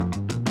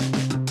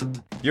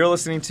You're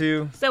listening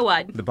to So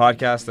What? The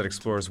podcast that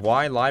explores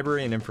why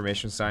library and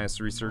information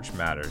science research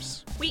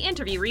matters. We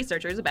interview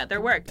researchers about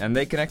their work. And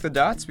they connect the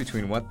dots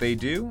between what they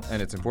do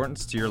and its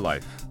importance to your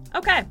life.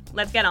 Okay,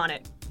 let's get on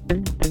it.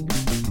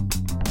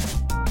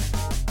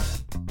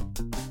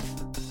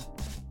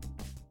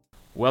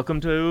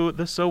 Welcome to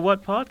the So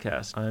What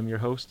podcast. I'm your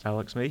host,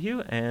 Alex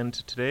Mayhew, and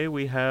today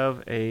we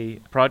have a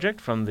project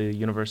from the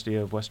University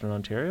of Western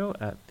Ontario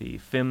at the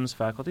FIMS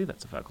faculty.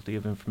 That's the Faculty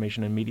of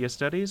Information and Media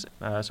Studies.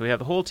 So we have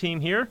the whole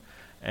team here,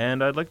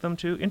 and I'd like them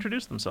to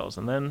introduce themselves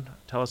and then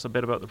tell us a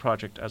bit about the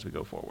project as we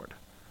go forward.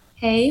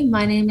 Hey,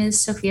 my name is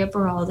Sophia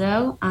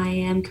Baraldo. I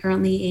am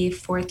currently a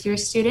fourth-year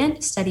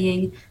student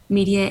studying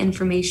Media,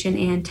 Information,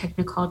 and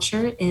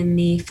Technoculture in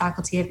the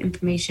Faculty of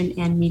Information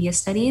and Media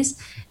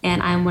Studies,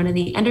 and I'm one of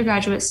the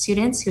undergraduate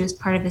students who is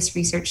part of this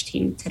research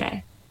team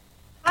today.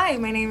 Hi,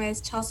 my name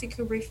is Chelsea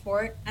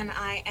Kubry-Fort, and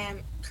I am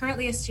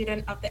currently a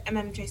student of the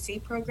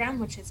MMJC program,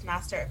 which is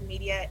Master of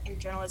Media in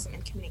Journalism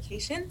and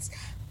Communications,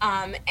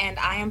 and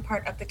I am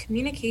part of the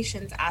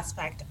communications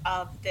aspect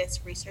of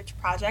this research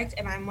project,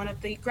 and I'm one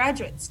of the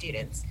graduate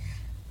students.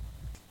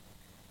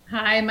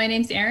 Hi, my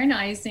name's Erin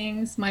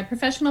Isings. My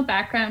professional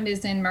background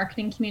is in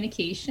marketing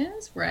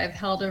communications, where I've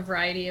held a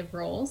variety of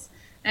roles,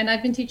 and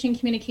I've been teaching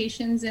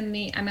communications in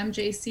the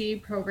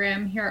MMJC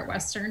program here at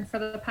Western for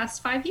the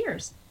past 5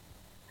 years.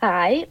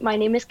 Hi, my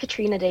name is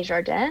Katrina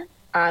Desjardins.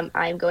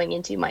 I'm going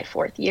into my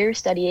fourth year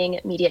studying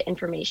Media,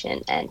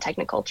 Information, and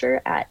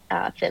Technoculture at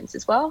FIMS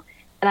as well,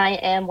 and I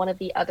am one of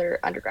the other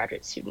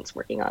undergraduate students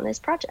working on this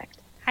project.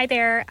 Hi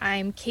there,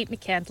 I'm Kate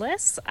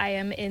McCandless. I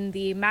am in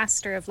the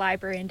Master of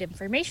Library and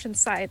Information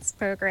Science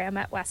program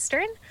at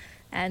Western,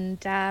 and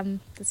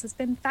this has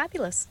been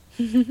fabulous.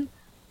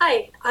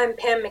 Hi, I'm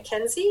Pam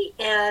McKenzie,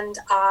 and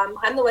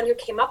I'm the one who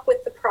came up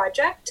with the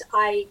project.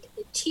 I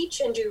teach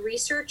and do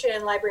research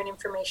in library and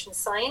information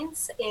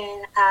science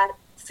at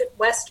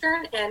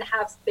Western and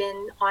have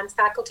been on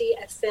faculty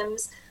at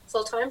FIMS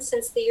full-time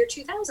since the year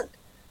 2000.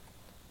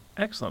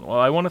 Excellent. Well,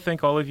 I want to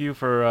thank all of you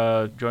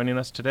for joining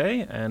us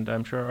today, and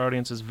I'm sure our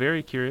audience is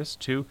very curious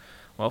to,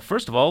 well,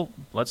 first of all,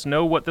 let's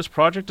know what this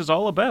project is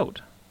all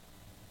about.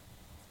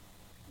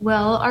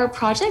 Well, our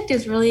project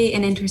is really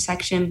an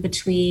intersection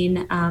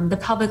between the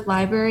public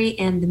library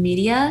and the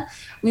media.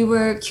 We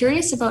were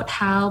curious about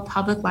how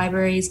public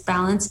libraries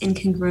balance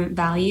incongruent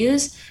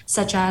values,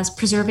 such as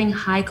preserving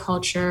high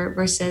culture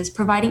versus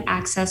providing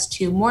access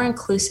to more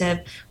inclusive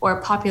or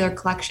popular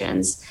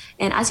collections.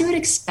 And as you would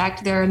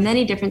expect, there are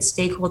many different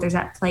stakeholders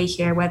at play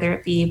here, whether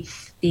it be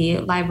the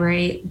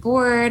library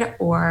board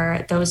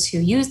or those who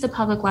use the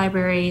public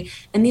library.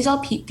 And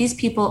these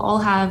people all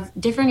have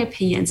differing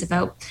opinions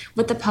about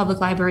what the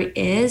public library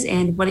is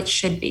and what it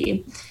should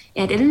be.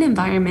 And in an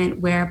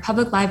environment where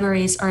public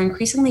libraries are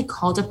increasingly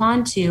called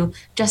upon to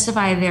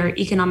justify their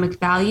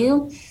economic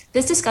value,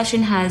 this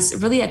discussion has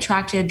really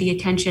attracted the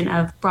attention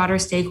of broader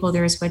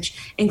stakeholders,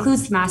 which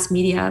includes the mass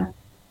media.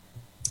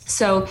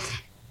 So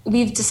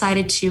we've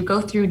decided to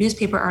go through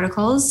newspaper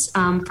articles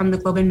from the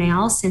Globe and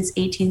Mail since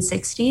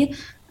 1860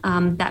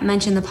 that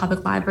mention the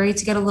public library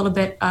to get a little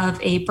bit of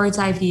a bird's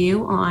eye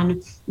view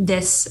on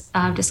this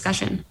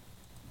discussion.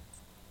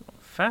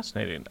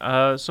 Fascinating.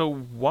 So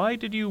why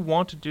did you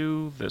want to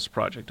do this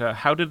project?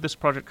 How did this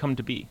project come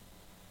to be?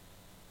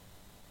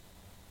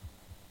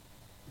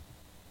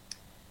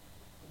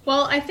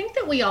 Well, I think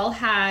that we all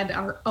had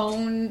our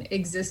own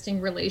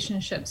existing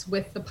relationships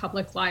with the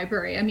public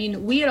library. I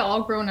mean, we had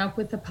all grown up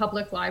with the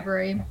public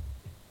library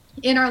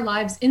in our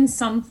lives in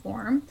some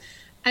form.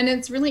 And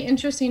it's really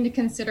interesting to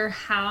consider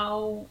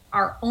how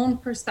our own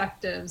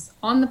perspectives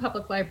on the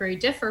public library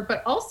differ,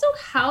 but also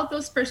how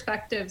those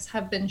perspectives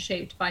have been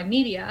shaped by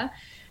media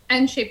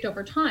and shaped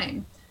over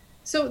time.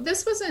 So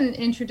this was an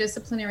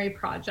interdisciplinary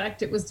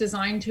project. It was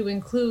designed to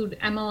include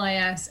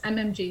MLIS,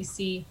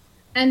 MMJC,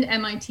 and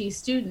MIT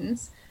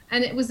students.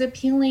 And it was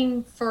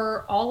appealing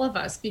for all of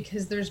us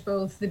because there's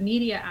both the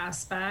media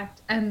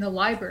aspect and the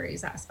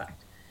libraries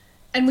aspect.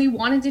 And we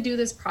wanted to do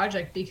this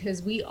project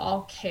because we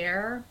all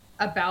care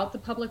about the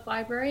public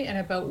library and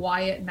about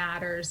why it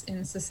matters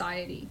in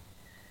society.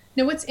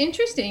 Now, what's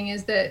interesting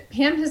is that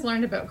Pam has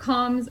learned about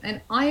comms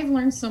and I've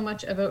learned so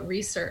much about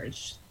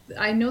research.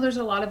 I know there's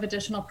a lot of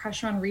additional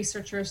pressure on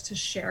researchers to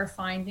share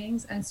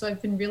findings, and so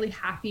I've been really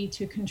happy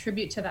to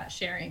contribute to that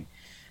sharing.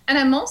 And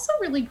I'm also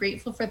really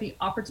grateful for the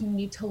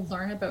opportunity to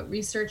learn about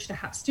research, to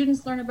have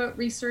students learn about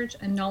research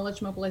and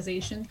knowledge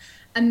mobilization,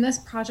 and this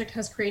project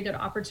has created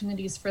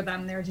opportunities for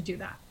them there to do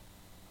that.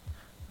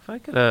 If I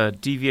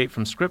could deviate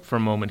from script for a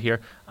moment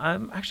here,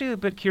 I'm actually a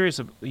bit curious.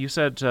 You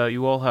said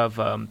you all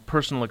have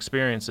personal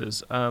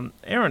experiences.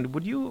 Erin,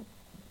 would you,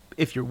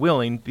 if you're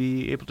willing,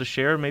 be able to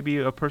share maybe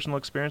a personal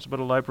experience about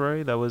a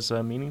library that was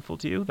meaningful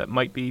to you, that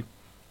might be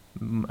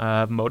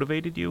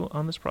motivated you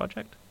on this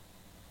project?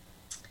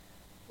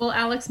 Well,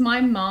 Alex,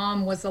 my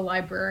mom was a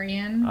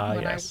librarian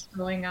when Yes. I was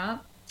growing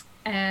up.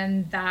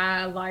 And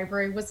that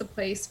library was a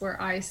place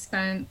where I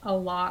spent a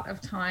lot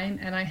of time,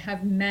 and I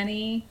have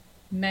many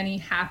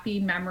happy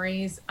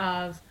memories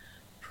of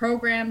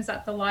programs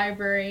at the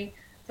library,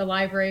 the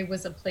library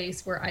was a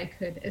place where I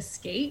could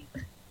escape.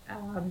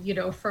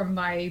 From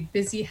my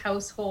busy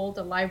household,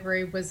 a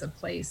library was a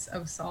place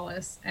of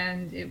solace,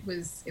 and it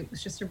was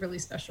just a really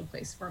special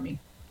place for me.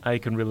 I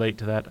can relate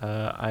to that.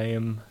 I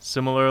am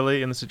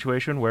similarly in the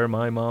situation where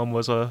my mom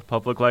was a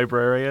public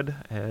librarian,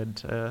 and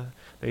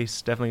they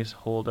definitely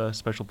hold a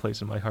special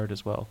place in my heart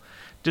as well.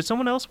 Did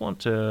someone else want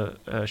to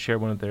share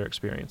one of their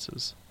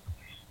experiences?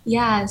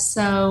 Yeah,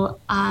 so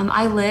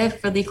I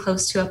live really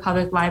close to a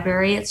public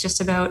library. It's just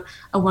about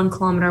a 1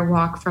 kilometer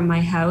walk from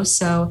my house.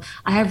 So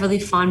I have really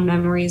fond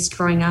memories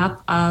growing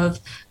up of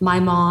my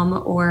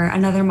mom or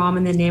another mom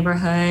in the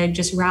neighborhood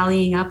just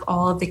rallying up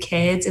all of the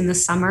kids in the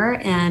summer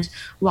and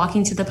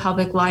walking to the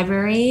public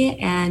library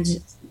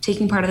and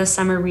taking part of the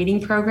summer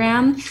reading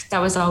program. That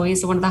was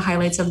always one of the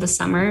highlights of the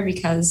summer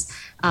because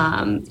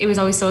it was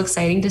always so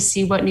exciting to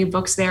see what new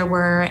books there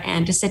were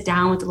and to sit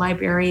down with the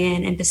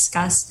librarian and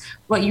discuss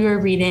what you were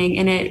reading.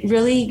 And it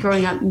really,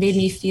 growing up, made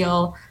me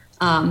feel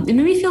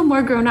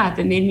more grown up.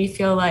 It made me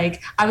feel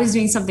like I was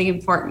doing something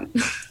important.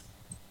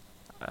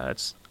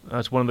 That's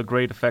one of the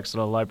great effects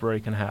that a library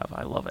can have.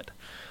 I love it.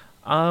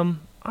 All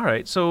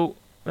right, so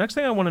the next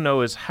thing I want to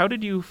know is, how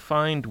did you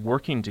find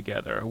working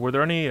together? Were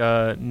there any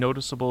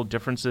noticeable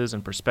differences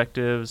in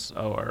perspectives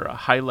or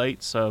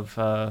highlights of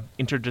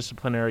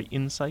interdisciplinary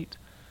insight?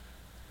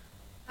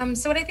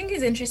 So what I think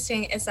is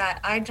interesting is that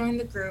I joined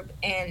the group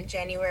in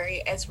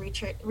January as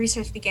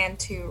research began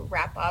to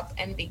wrap up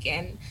and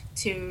begin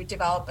to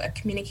develop a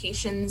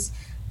communications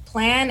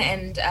plan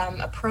and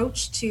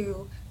approach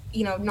to,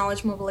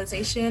 knowledge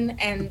mobilization.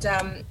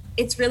 And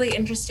it's really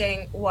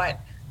interesting what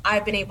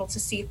I've been able to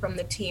see from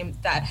the team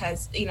that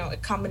has, a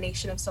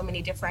combination of so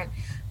many different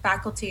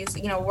faculties,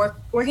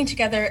 working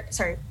together,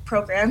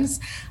 programs.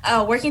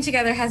 Working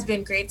together has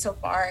been great so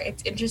far.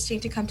 It's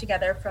interesting to come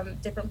together from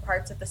different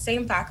parts of the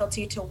same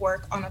faculty to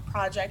work on a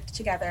project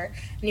together.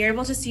 And you're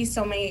able to see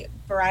so many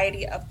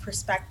variety of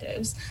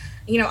perspectives.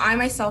 I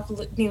myself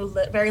knew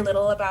very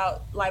little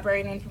about library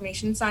and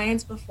information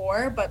science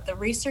before, but the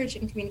research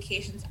and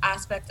communications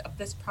aspect of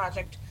this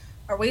project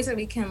are ways that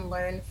we can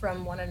learn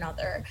from one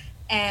another.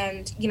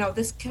 And,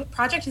 this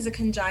project is a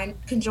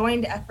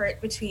conjoined effort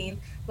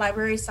between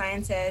library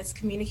sciences,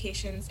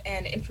 communications,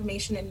 and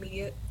information and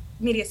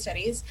media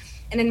studies.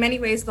 And in many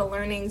ways, the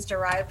learnings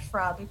derived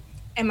from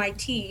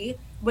MIT,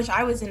 which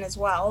I was in as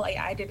well.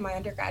 I did my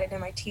undergrad at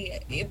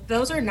MIT.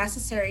 Those are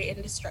necessary in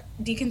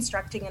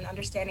deconstructing and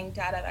understanding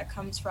data that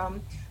comes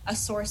from a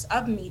source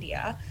of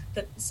media,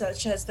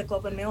 such as the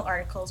Globe and Mail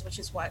articles, which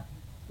is what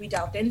we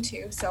delved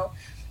into. So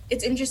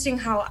it's interesting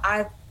how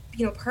I've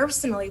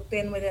personally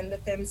been within the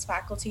FIMS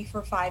faculty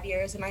for 5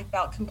 years, and I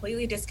felt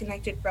completely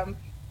disconnected from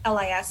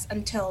LIS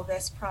until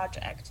this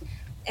project.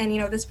 And,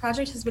 this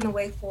project has been a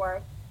way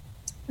for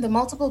the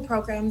multiple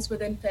programs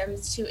within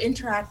FIMS to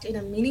interact in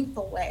a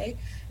meaningful way.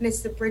 And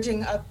it's the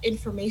bridging of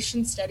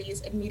information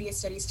studies and media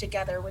studies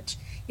together, which,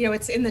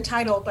 it's in the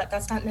title, but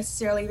that's not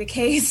necessarily the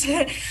case.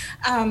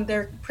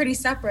 They're pretty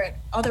separate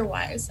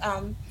otherwise.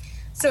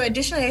 So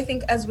additionally, I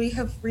think as we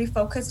have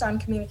refocused on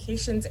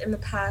communications in the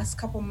past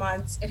couple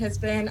months, it has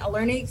been a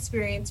learning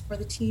experience for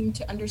the team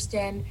to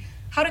understand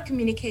how to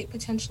communicate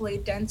potentially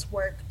dense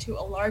work to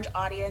a large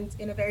audience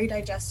in a very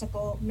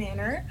digestible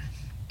manner.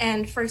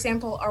 And for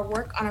example, our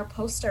work on our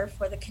poster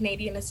for the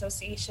Canadian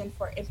Association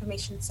for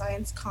Information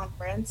Science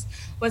Conference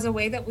was a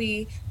way that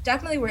we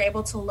definitely were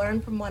able to learn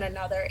from one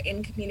another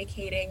in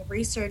communicating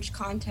research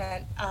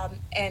content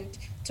and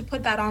to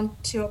put that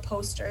onto a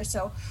poster.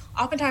 So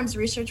oftentimes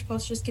research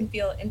posters can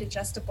feel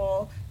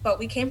indigestible, but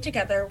we came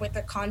together with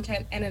the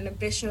content and an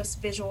ambitious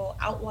visual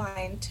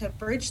outline to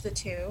bridge the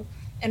two.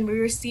 And we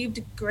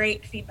received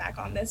great feedback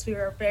on this. We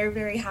were very,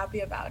 very happy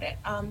about it.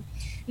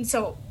 And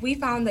so we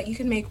found that you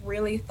can make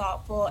really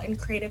thoughtful and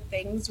creative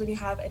things when you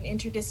have an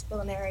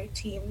interdisciplinary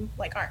team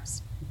like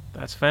ours.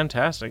 That's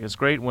fantastic. It's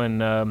great when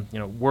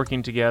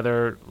working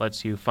together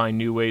lets you find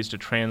new ways to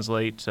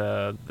translate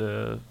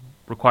the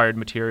required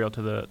material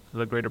to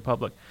the greater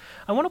public.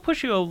 I want to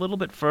push you a little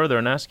bit further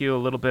and ask you a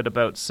little bit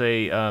about,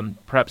 say,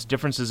 perhaps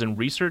differences in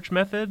research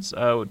methods.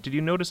 Did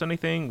you notice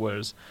anything?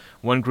 Was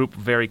one group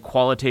very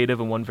qualitative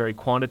and one very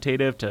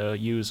quantitative, to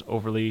use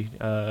overly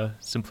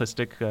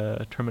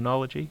simplistic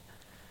terminology?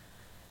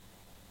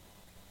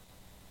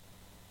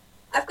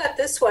 I've got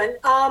this one.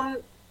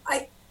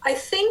 I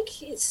think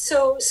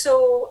so.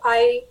 So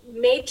I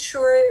made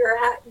sure,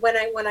 when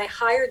I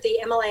hired the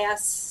MLIS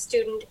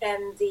student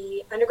and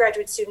the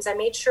undergraduate students, I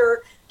made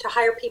sure to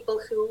hire people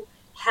who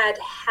had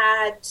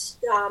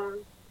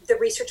the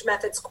research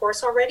methods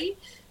course already.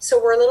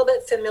 So we're a little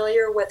bit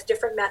familiar with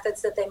different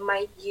methods that they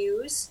might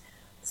use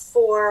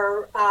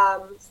for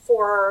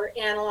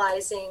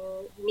analyzing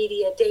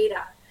media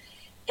data.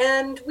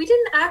 And we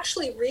didn't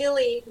actually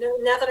really,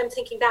 now that I'm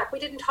thinking back, we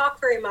didn't talk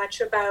very much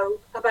about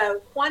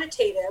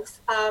quantitative,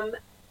 and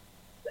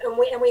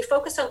we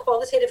focused on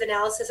qualitative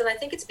analysis. And I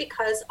think it's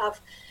because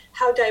of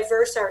how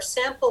diverse our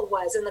sample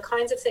was and the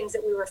kinds of things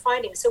that we were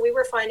finding. So we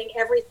were finding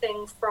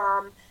everything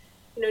from,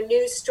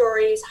 news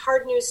stories,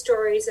 hard news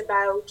stories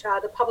about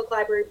the public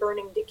library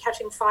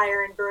catching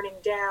fire and burning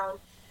down,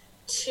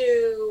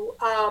 to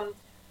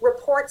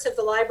reports of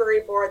the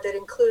library board that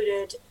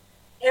included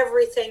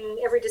every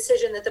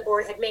decision that the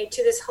board had made,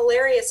 to this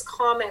hilarious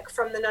comic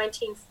from the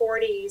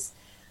 1940s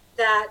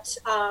that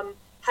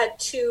had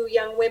two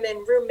young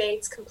women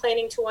roommates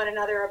complaining to one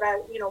another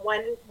about,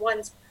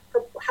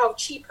 how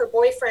cheap her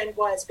boyfriend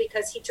was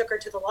because he took her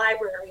to the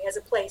library as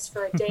a place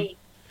for a date.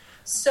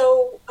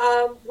 So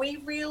we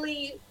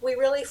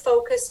really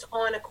focused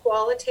on a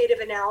qualitative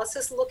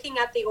analysis, looking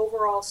at the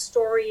overall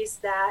stories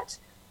that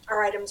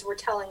our items were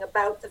telling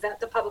about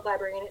the public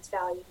library and its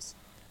values.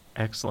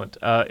 Excellent.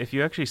 If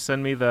you actually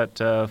send me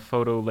that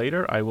photo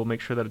later, I will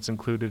make sure that it's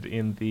included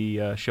in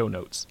the show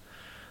notes.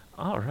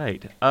 All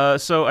right.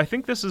 So I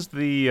think this is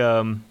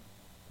the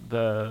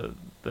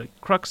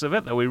crux of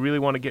it that we really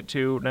want to get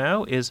to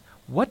now is,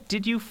 what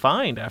did you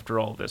find after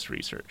all this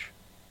research?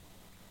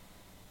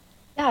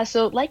 Yeah,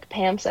 so like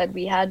Pam said,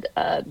 we had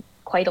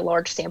quite a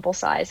large sample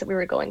size that we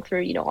were going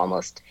through,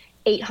 almost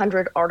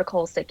 800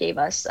 articles that gave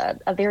us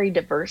a very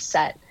diverse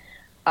set.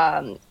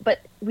 But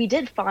we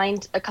did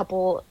find a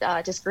couple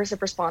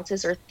discursive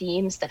responses or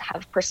themes that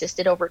have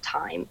persisted over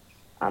time,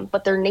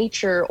 but their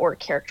nature or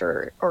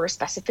character or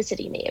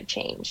specificity may have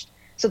changed.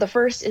 So the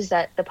first is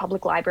that the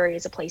public library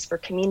is a place for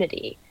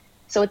community.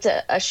 So it's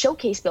a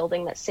showcase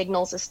building that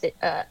signals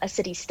a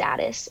city's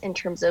status in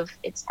terms of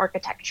its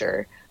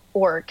architecture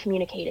or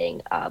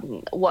communicating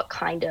what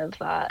kind of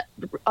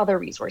other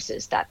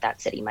resources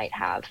that city might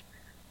have,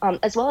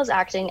 as well as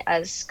acting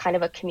as kind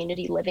of a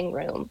community living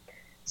room.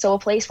 So a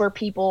place where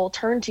people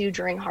turn to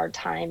during hard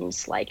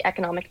times like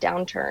economic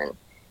downturn,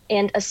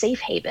 and a safe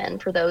haven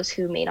for those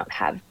who may not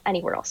have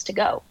anywhere else to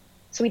go.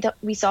 So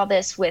we saw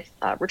this with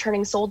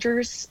returning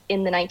soldiers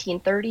in the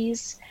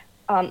 1930s,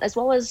 as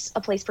well as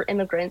a place for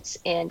immigrants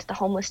and the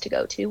homeless to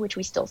go to, which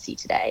we still see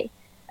today,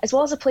 as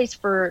well as a place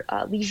for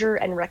leisure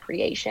and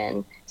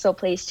recreation. So a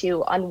place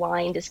to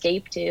unwind,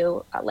 escape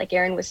to, like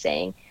Erin was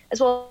saying,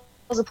 as well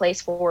as a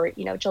place for,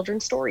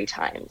 children's story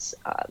times.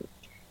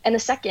 And the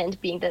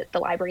second being that the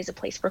library is a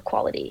place for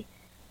quality.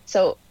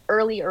 So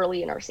early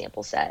in our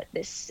sample set,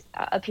 this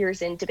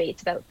appears in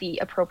debates about the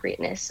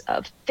appropriateness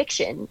of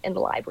fiction in the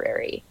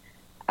library.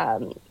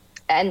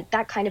 And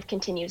that kind of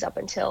continues up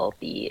until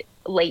the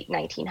late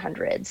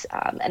 1900s.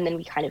 And then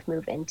we kind of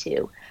move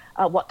into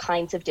what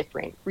kinds of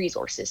different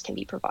resources can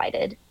be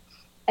provided.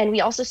 And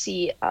we also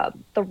see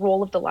the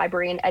role of the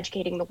library in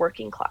educating the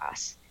working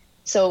class.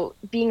 So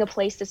being a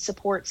place that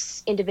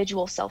supports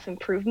individual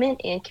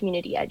self-improvement and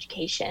community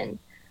education.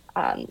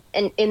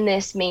 And in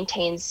this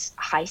maintains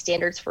high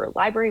standards for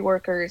library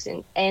workers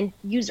and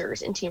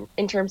users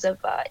in terms of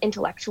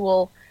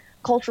intellectual,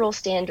 cultural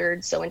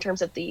standards. So in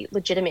terms of the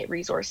legitimate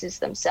resources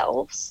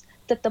themselves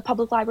that the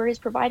public library is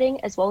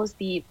providing, as well as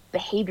the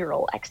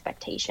behavioral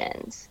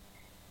expectations.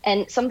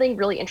 And something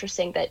really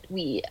interesting that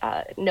we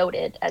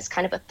noted as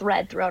kind of a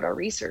thread throughout our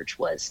research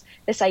was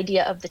this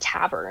idea of the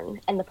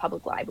tavern and the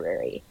public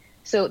library.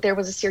 So there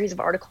was a series of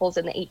articles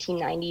in the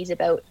 1890s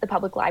about the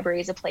public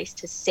library as a place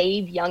to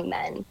save young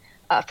men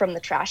from the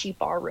trashy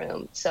bar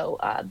room. So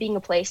being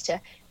a place to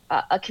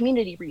a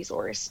community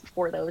resource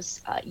for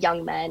those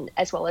young men,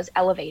 as well as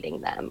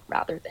elevating them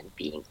rather than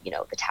being,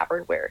 the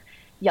tavern where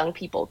young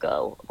people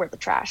go, where the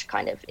trash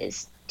kind of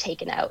is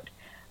taken out.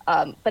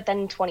 But then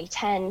in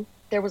 2010,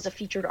 there was a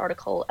featured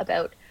article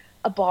about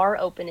a bar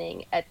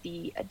opening at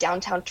the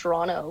downtown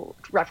Toronto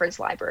Reference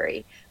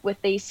Library with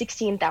a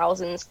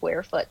 16,000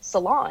 square foot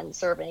salon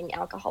serving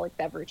alcoholic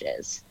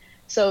beverages.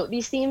 So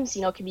these themes,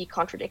 can be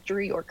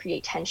contradictory or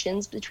create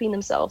tensions between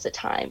themselves at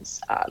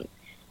times.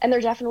 And they're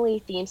definitely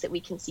themes that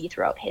we can see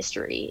throughout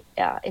history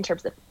in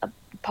terms of a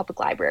public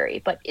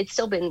library, but it's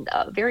still been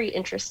very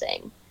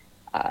interesting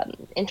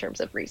in terms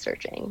of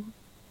researching.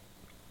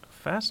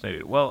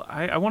 Fascinating. Well,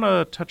 I want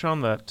to touch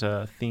on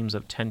that themes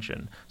of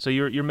tension. So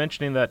you're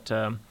mentioning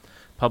that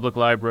public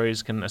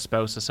libraries can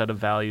espouse a set of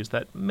values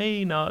that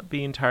may not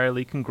be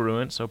entirely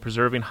congruent, so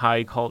preserving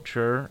high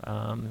culture,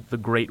 the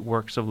great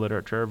works of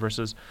literature,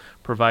 versus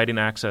providing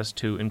access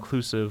to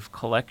inclusive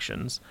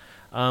collections.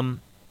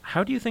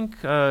 How do you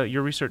think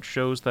your research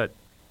shows that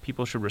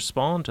people should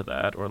respond to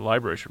that, or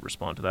libraries should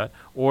respond to that?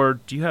 Or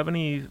do you have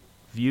any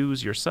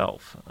views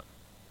yourself,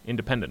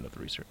 independent of the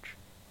research?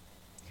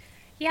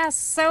 Yes,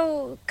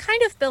 so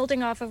kind of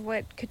building off of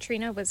what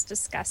Katrina was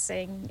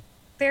discussing,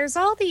 there's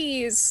all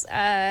these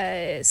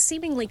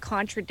seemingly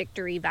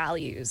contradictory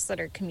values that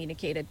are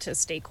communicated to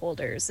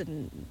stakeholders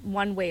in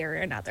one way or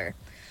another.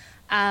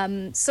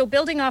 So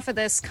building off of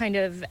this kind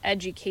of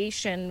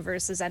education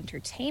versus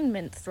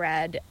entertainment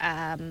thread,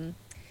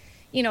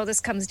 this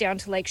comes down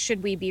to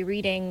should we be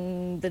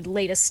reading the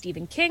latest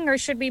Stephen King or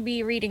should we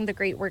be reading the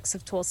great works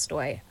of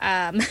Tolstoy?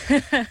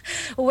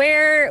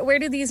 Where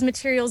do these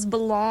materials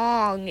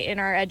belong in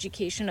our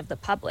education of the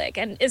public?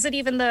 And is it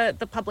even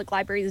the public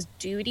library's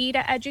duty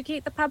to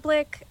educate the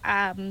public?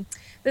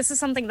 This is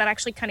something that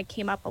actually kind of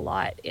came up a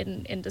lot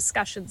in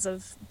discussions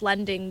of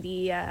blending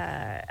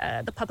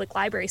the public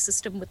library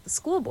system with the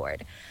school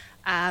board.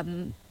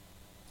 And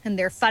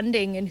their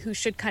funding and who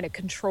should kind of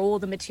control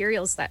the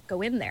materials that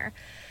go in there.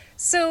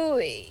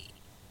 So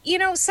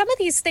some of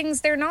these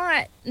things, they're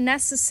not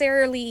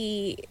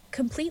necessarily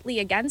completely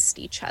against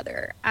each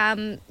other.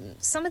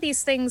 Some of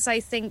these things, I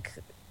think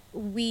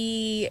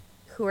we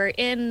who are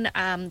in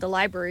the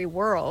library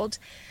world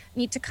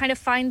need to kind of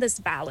find this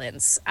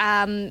balance.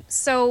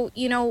 So,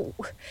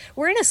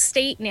 we're in a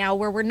state now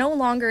where we're no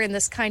longer in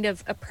this kind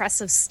of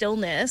oppressive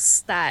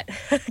stillness that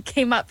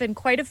came up in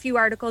quite a few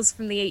articles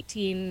from the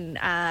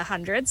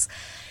 1800s.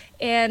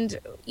 And,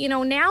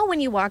 now when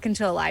you walk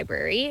into a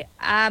library,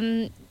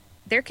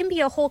 there can be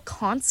a whole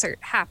concert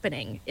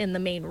happening in the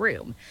main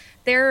room.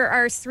 There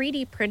are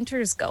 3D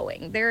printers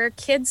going. There are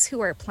kids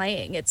who are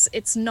playing.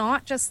 It's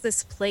not just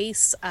this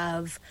place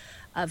of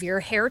your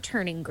hair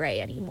turning gray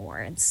anymore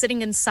and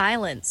sitting in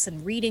silence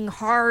and reading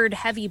hard,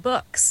 heavy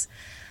books.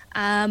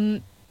 So,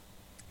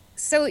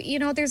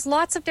 there's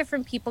lots of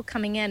different people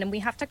coming in, and we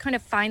have to kind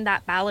of find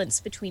that balance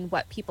between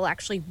what people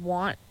actually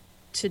want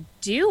to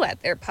do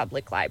at their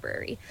public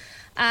library.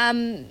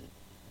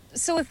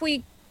 So if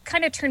we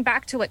kind of turn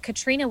back to what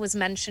Katrina was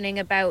mentioning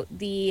about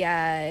the,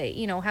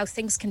 how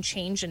things can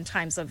change in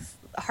times of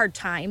hard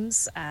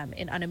times,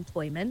 in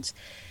unemployment.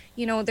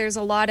 There's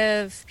a lot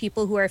of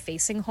people who are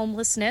facing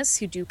homelessness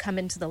who do come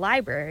into the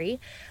library,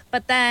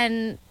 but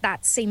then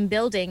that same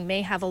building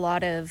may have a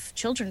lot of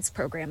children's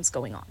programs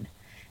going on.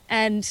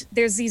 And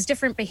there's these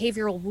different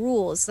behavioral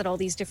rules that all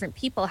these different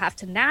people have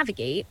to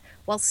navigate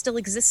while still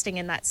existing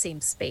in that same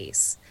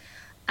space.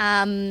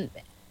 And,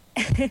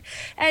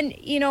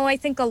 I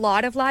think a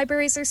lot of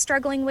libraries are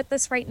struggling with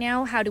this right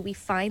now. How do we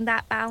find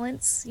that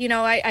balance?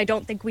 I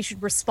don't think we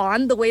should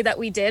respond the way that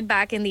we did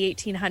back in the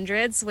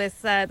 1800s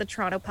with the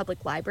Toronto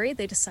Public Library.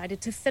 They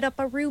decided to fit up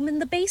a room in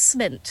the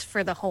basement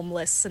for the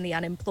homeless and the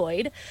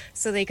unemployed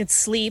so they could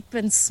sleep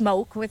and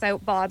smoke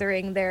without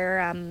bothering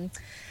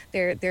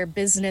their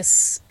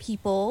business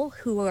people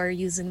who are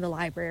using the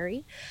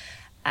library.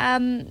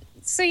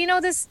 So,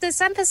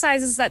 this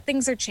emphasizes that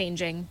things are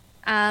changing.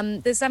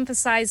 This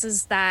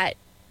emphasizes that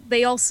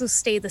they also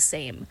stay the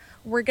same.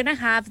 We're going to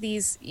have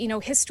these,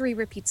 history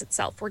repeats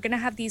itself. We're going to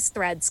have these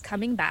threads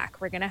coming back.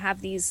 We're going to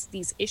have these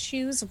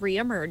issues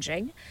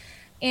reemerging.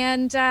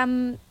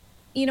 And,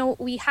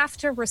 we have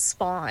to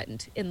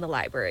respond in the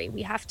library.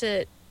 We have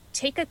to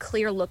take a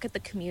clear look at the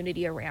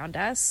community around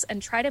us and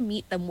try to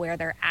meet them where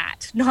they're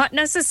at, not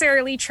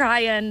necessarily try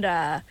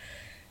and,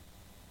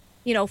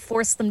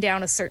 force them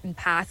down a certain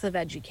path of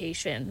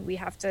education. We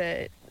have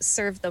to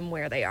serve them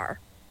where they are.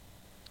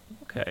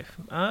 Okay.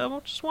 I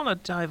just want to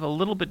dive a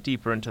little bit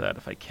deeper into that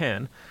if I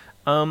can.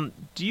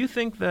 Do you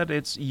think that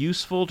it's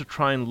useful to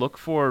try and look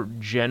for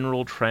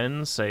general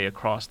trends, say,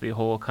 across the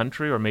whole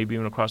country or maybe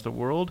even across the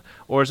world?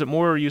 Or is it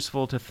more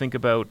useful to think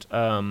about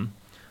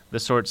the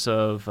sorts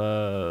of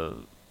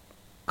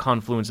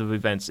confluence of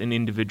events in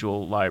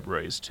individual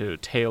libraries to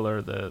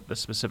tailor the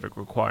specific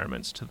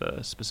requirements to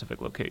the specific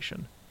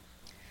location?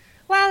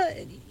 Well,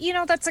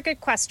 that's a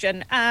good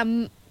question.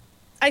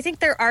 I think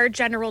there are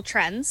general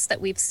trends that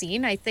we've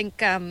seen. I think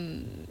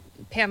Pam,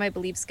 I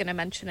believe, is going to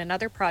mention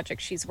another project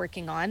she's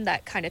working on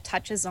that kind of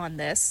touches on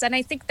this. And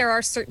I think there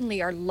are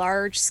certainly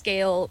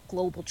large-scale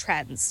global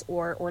trends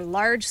or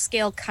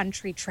large-scale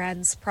country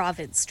trends,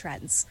 province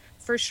trends,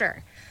 for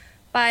sure.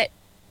 But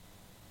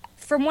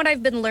from what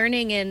I've been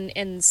learning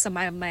in some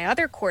of my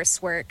other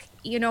coursework,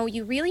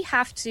 you really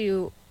have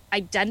to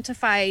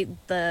identify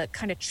the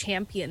kind of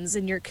champions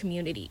in your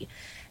community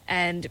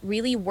and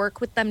really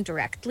work with them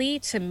directly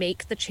to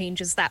make the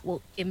changes that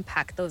will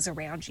impact those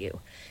around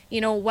you.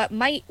 What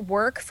might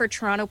work for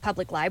Toronto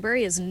Public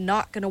Library is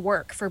not going to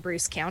work for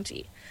Bruce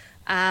County.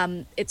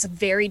 It's a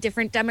very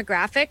different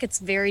demographic.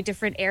 It's a very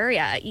different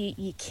area.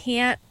 You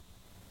can't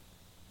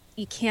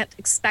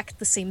expect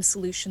the same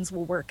solutions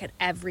will work at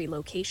every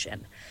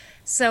location.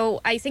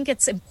 So I think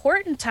it's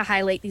important to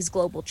highlight these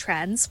global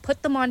trends,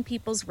 put them on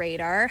people's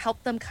radar,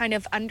 help them kind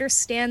of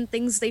understand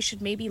things they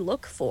should maybe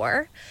look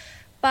for.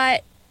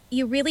 But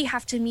you really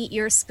have to meet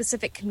your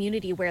specific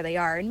community where they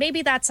are. And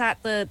maybe that's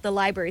at the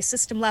library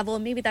system level,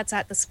 and maybe that's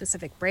at the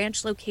specific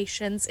branch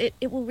locations.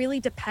 It will really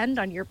depend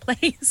on your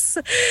place.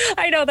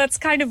 I know that's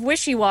kind of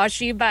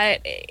wishy-washy,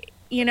 but,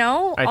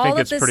 all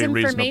of this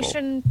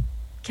information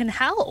can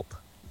help.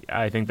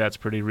 I think that's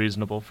pretty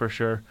reasonable for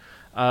sure.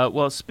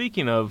 Well,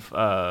 speaking of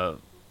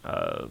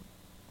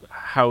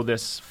how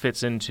this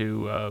fits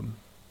into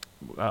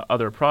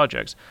other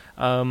projects,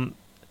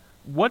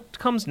 what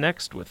comes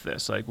next with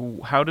this? Like,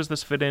 how does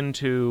this fit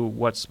into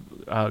what's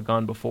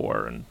gone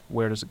before, and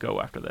where does it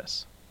go after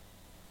this?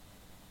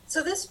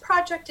 So this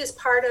project is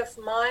part of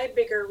my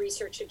bigger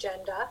research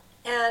agenda,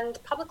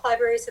 and public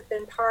libraries have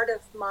been part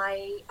of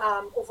my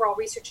overall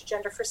research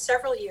agenda for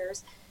several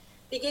years,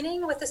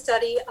 beginning with the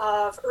study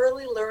of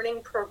early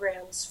learning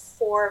programs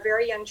for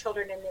very young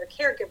children and their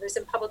caregivers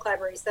in public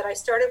libraries that I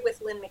started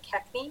with Lynn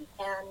McKechnie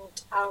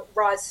and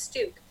Roz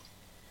Stuke.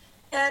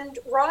 And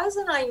Roz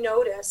and I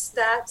noticed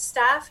that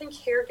staff and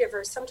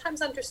caregivers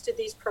sometimes understood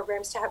these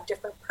programs to have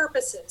different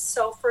purposes.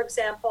 So, for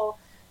example,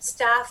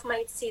 staff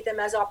might see them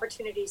as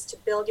opportunities to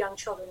build young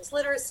children's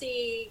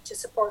literacy, to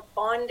support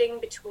bonding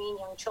between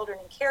young children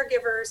and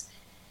caregivers.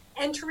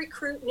 and to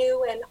recruit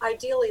new and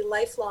ideally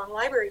lifelong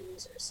library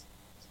users.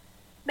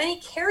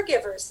 Many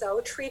caregivers,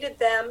 though, treated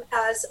them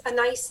as a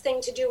nice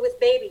thing to do with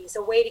babies,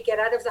 a way to get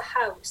out of the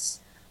house,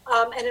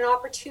 and an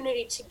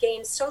opportunity to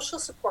gain social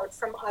support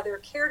from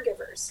other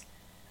caregivers.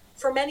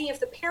 For many of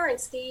the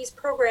parents, these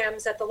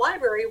programs at the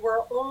library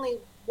were only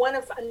one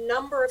of a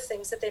number of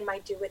things that they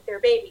might do with their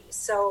babies.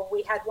 So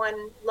we had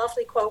one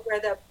lovely quote where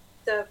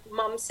the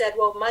mom said,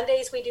 well,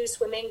 Mondays we do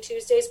swimming,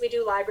 Tuesdays we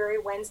do library,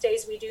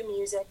 Wednesdays we do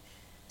music.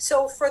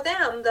 So for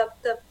them,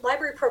 the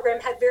library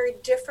program had very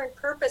different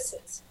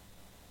purposes.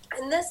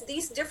 And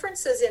these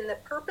differences in the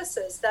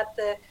purposes that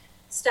the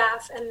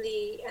staff and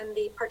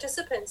the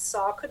participants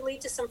saw could lead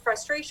to some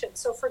frustration.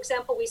 So for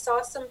example, we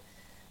saw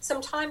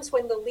some times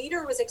when the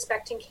leader was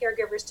expecting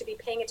caregivers to be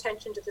paying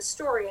attention to the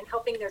story and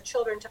helping their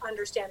children to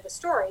understand the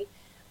story.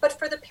 But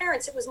for the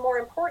parents, it was more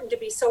important to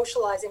be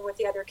socializing with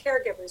the other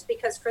caregivers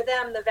because for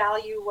them, the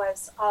value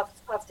was of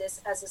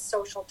this as a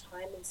social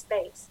time and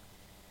space.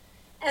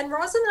 And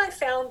Rosa and I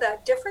found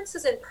that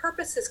differences in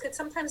purposes could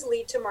sometimes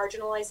lead to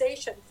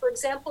marginalization. For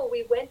example,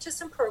 we went to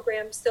some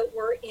programs that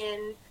were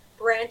in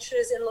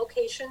branches and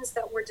locations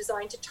that were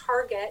designed to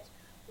target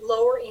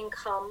lower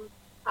income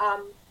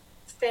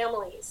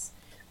families.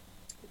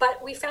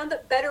 But we found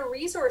that better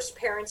resourced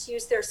parents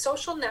used their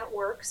social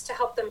networks to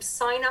help them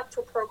sign up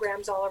for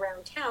programs all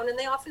around town, and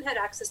they often had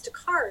access to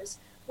cars,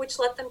 which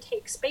let them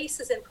take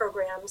spaces in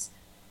programs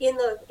in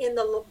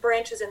the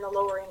branches in the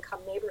lower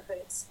income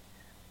neighborhoods.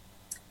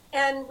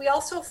 And we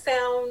also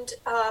found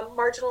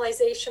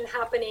marginalization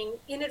happening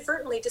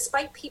inadvertently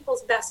despite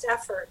people's best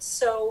efforts.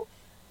 So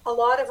a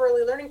lot of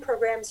early learning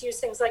programs use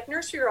things like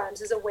nursery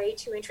rhymes as a way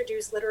to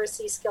introduce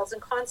literacy skills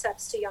and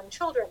concepts to young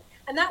children.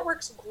 And that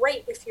works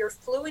great if you're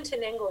fluent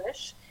in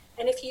English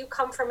and if you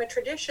come from a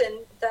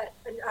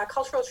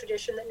cultural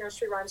tradition that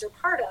nursery rhymes are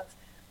part of.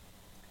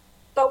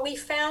 But we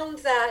found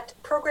that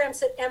programs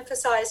that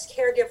emphasized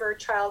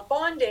caregiver-child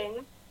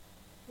bonding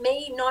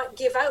may not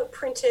give out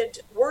printed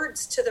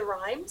words to the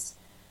rhymes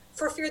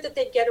for fear that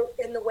they'd get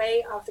in the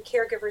way of the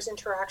caregiver's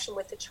interaction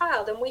with the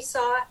child. And we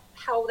saw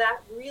how that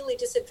really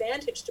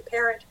disadvantaged a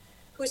parent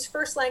whose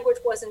first language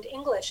wasn't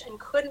English and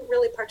couldn't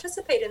really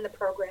participate in the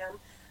program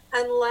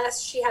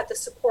unless she had the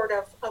support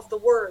of the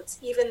words,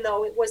 even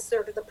though it was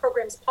sort of the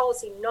program's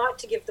policy not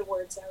to give the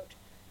words out.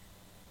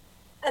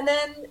 And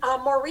then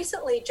more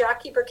recently,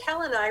 Jackie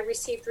Burkell and I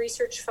received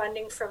research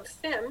funding from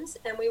FIMS,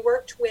 and we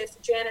worked with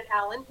Janet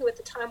Allen, who at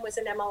the time was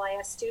an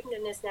MLIS student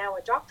and is now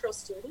a doctoral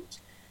student,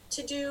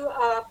 to do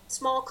a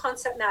small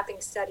concept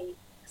mapping study.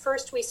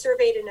 First, we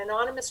surveyed an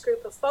anonymous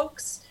group of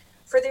folks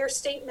for their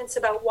statements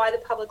about why the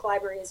public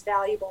library is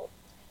valuable.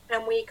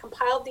 And we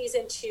compiled these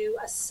into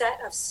a set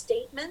of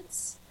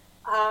statements,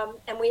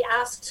 and we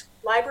asked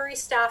library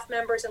staff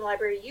members and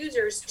library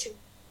users to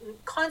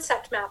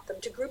concept map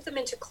them, to group them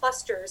into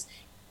clusters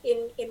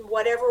in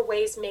whatever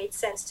ways made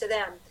sense to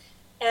them.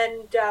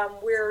 And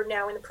we're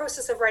now in the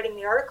process of writing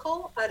the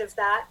article out of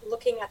that,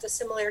 looking at the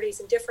similarities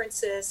and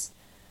differences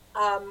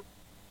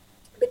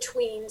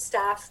between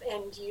staff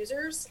and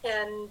users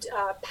and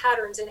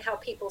patterns in how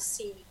people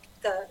see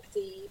the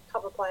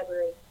public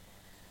library.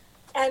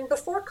 And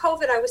before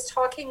COVID, I was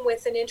talking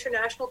with an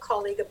international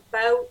colleague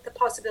about the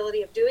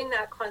possibility of doing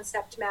that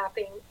concept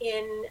mapping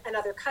in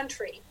another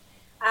country.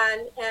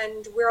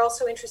 And we're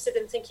also interested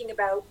in thinking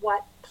about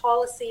what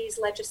policies,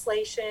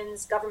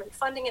 legislations, government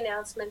funding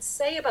announcements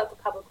say about the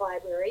public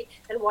library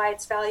and why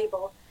it's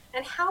valuable,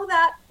 and how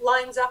that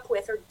lines up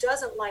with or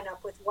doesn't line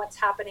up with what's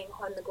happening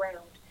on the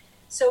ground.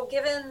 So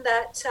given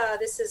that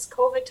this is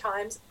COVID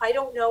times, I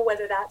don't know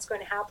whether that's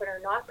going to happen or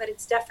not, but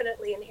it's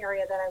definitely an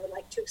area that I would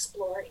like to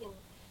explore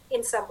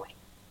in some way.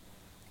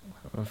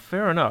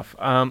 Fair enough.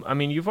 I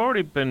mean, you've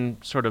already been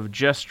sort of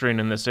gesturing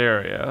in this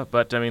area,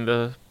 but I mean,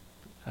 the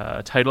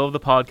title of the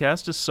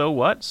podcast is So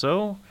What?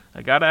 So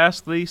I got to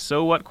ask the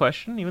so what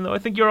question, even though I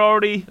think you're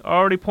already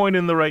pointing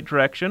in the right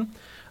direction.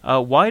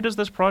 Why does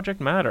this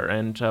project matter,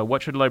 and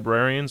what should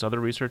librarians,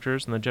 other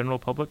researchers, and the general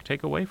public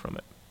take away from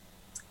it?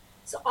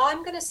 So I'm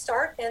going to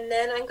start, and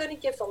then I'm going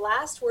to give the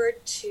last word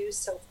to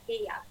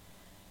Sophia.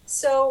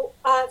 So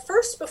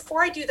first,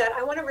 before I do that,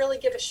 I want to really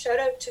give a shout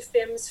out to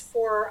FIMS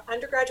for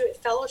undergraduate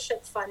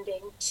fellowship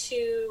funding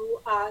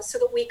so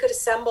that we could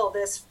assemble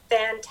this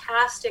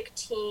fantastic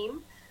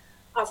team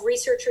of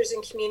researchers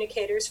and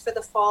communicators for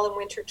the fall and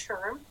winter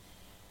term.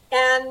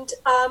 And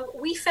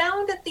we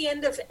found at the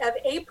end of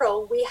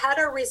April, we had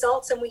our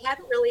results and we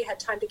hadn't really had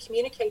time to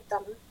communicate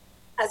them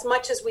as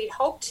much as we'd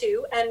hoped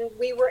to. And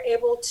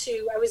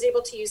I was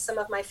able to use some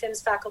of my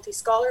FIMS faculty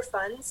scholar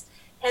funds.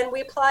 And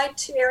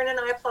Erin and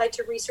I applied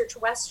to Research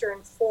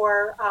Western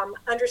for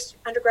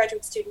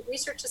undergraduate student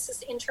research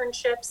assistant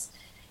internships.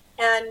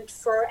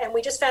 And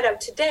we just found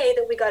out today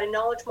that we got a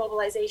Knowledge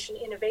Mobilization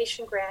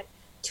Innovation Grant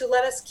to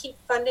let us keep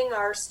funding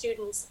our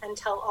students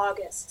until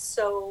August.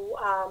 So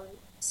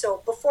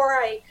before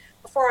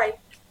I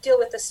deal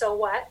with the so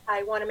what,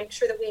 I want to make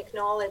sure that we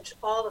acknowledge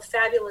all the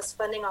fabulous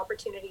funding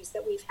opportunities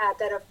that we've had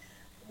that have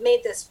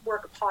made this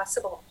work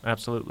possible.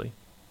 Absolutely.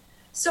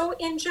 So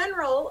in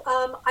general,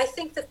 I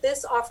think that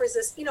this offers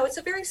us, it's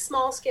a very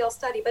small scale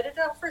study, but it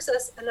offers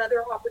us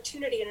another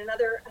opportunity and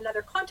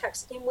another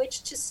context in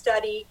which to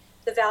study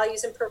the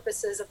values and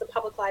purposes of the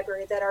public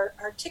library that are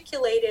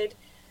articulated,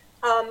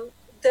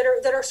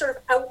 that are sort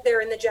of out there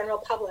in the general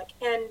public.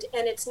 And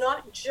it's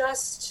not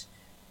just,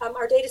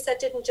 our data set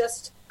didn't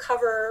just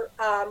cover,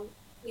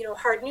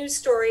 hard news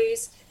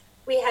stories.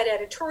 We had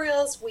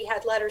editorials, we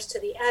had letters to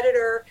the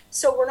editor.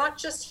 So we're not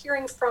just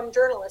hearing from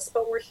journalists,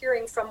 but we're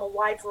hearing from a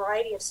wide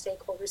variety of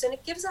stakeholders. And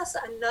it gives us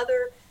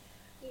another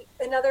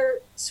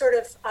sort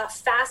of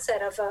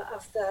facet of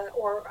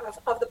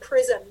the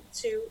prism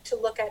to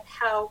look at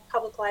how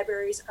public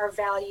libraries are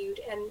valued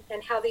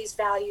and how these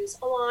values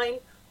align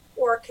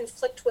or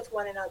conflict with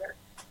one another.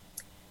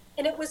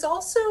 And it was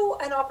also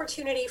an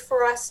opportunity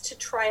for us to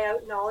try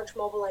out knowledge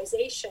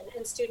mobilization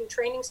and student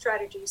training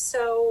strategies.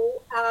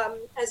 So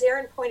as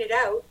Erin pointed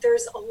out,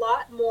 there's a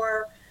lot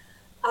more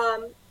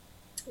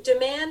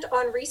demand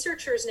on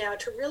researchers now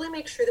to really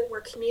make sure that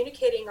we're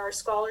communicating our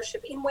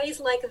scholarship in ways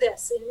like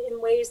this,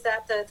 in ways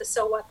that the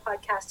So What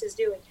podcast is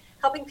doing,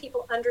 helping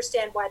people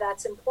understand why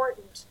that's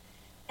important.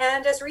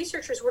 And as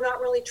researchers, we're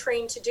not really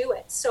trained to do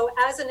it. So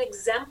as an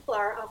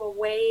exemplar of a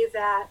way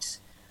that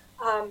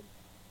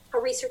a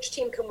research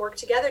team can work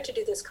together to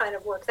do this kind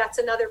of work, that's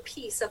another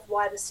piece of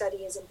why the study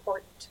is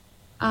important.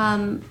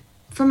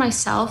 For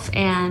myself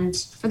and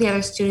for the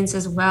other students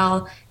as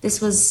well,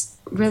 this was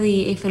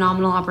really a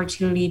phenomenal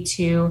opportunity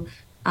to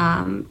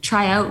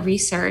try out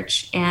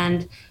research.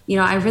 And,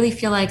 I really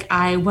feel like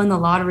I won the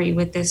lottery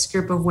with this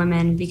group of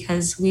women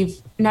because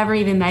we've never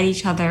even met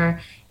each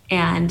other.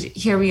 And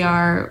here we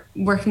are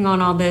working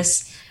on all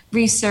this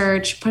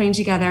research, putting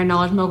together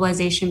knowledge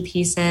mobilization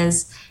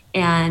pieces.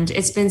 And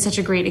it's been such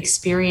a great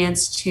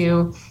experience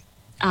to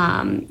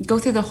go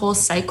through the whole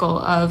cycle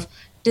of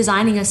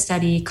designing a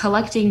study,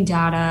 collecting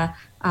data,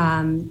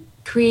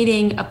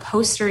 creating a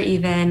poster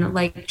even,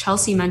 like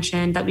Chelsea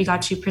mentioned, that we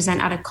got to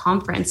present at a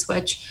conference,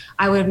 which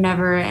I would have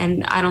never,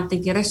 and I don't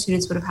think the other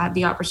students would have had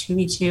the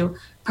opportunity to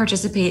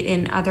participate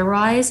in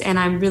otherwise. And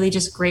I'm really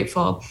just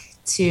grateful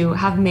to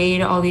have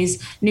made all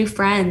these new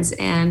friends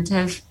and to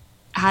have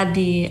had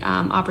the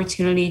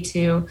opportunity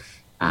to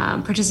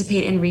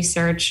participate in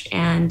research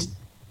and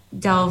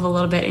delve a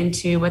little bit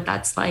into what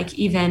that's like,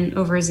 even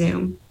over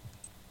Zoom.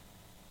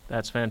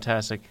 That's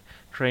fantastic.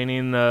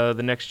 Training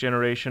the next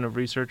generation of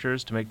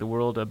researchers to make the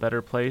world a better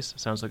place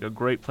sounds like a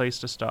great place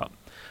to stop.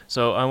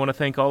 So I want to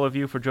thank all of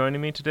you for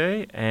joining me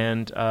today,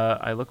 and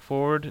I look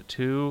forward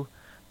to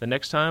the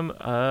next time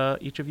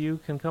each of you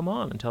can come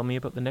on and tell me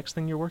about the next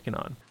thing you're working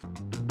on.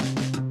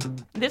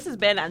 This has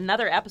been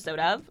another episode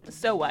of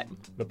So What?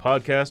 The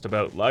podcast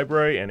about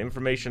library and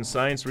information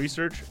science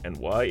research and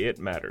why it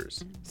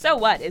matters. So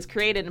What is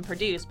created and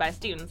produced by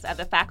students at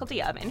the Faculty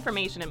of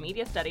Information and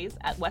Media Studies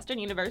at Western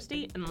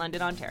University in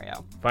London,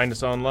 Ontario. Find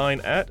us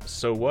online at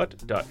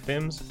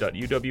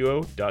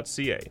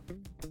sowhat.fims.uwo.ca.